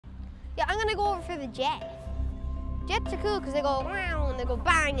Yeah, I'm gonna go over for the jet. Jets are cool because they go wow and they go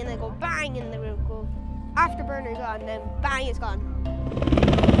bang and they go bang and they go afterburners on and then bang, it's gone.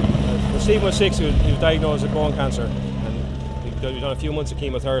 When Stephen was 6, he was diagnosed with bone cancer, and he'd done a few months of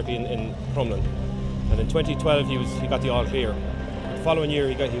chemotherapy in Crumlin. And in 2012 he got the all clear. The following year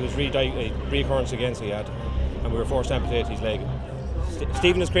he was recurrence again, so he had, and we were forced to amputate his leg.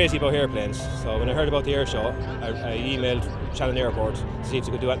 Stephen is crazy about airplanes, so when I heard about the air show, I emailed Shannon Airport to see if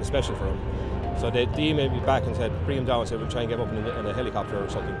they could do anything special for him. So they emailed me back and said, bring him down, and said we'll try and get him up in a helicopter or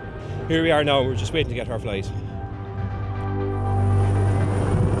something. Here we are now, we're just waiting to get our flight.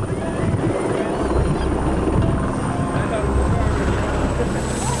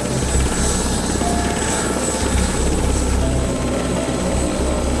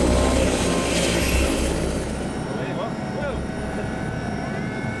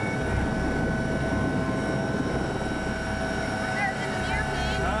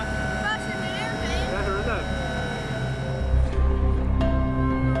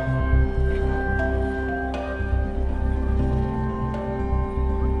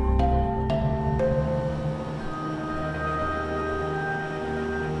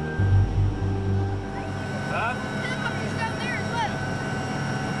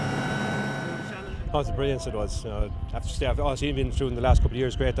 Oh, it's a brilliance it was. After he's been through in the last couple of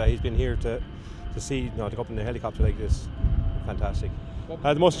years, great that he's been here to see, to go up in a helicopter like this. Fantastic.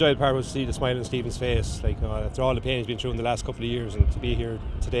 The most enjoyable part was to see the smile on Stephen's face, after all the pain he's been through in the last couple of years, and to be here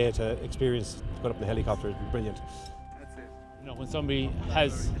today to experience going up in a helicopter is brilliant. That's it. When somebody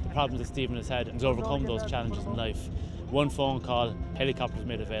has the problems that Stephen has had and has overcome those challenges in life, one phone call, helicopters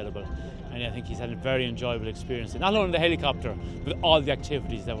made available. And I think he's had a very enjoyable experience, not only in the helicopter, but all the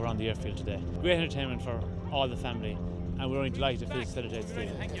activities that were on the airfield today. Great entertainment for all the family, and we're only delighted to facilitate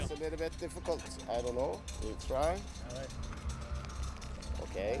Stephen. It's a little bit difficult, I don't know. We'll try. All right.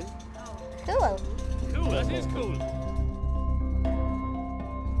 Okay. Cool. Cool, that is cool.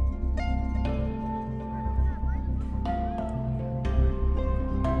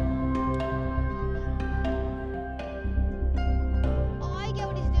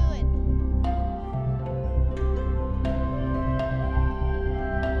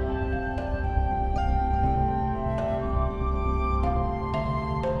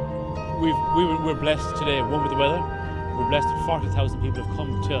 We're blessed today, one with the weather. We're blessed that 40,000 people have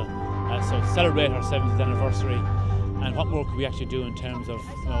come to celebrate our 70th anniversary. And what more could we actually do in terms of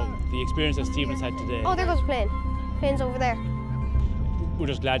the experience that Stephen has had today? Oh, there goes a plane. Plane's over there. We're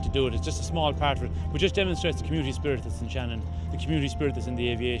just glad to do it. It's just a small part of it, but just demonstrates the community spirit that's in Shannon, the community spirit that's in the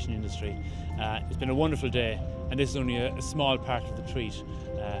aviation industry. It's been a wonderful day, and this is only a small part of the treat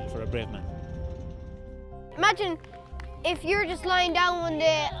for a brave man. Imagine if you're just lying down one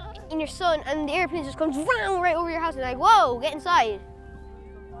day in your sun and the airplane just comes right over your house and you're like, whoa, get inside.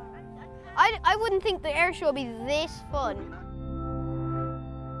 I wouldn't think the air show would be this fun.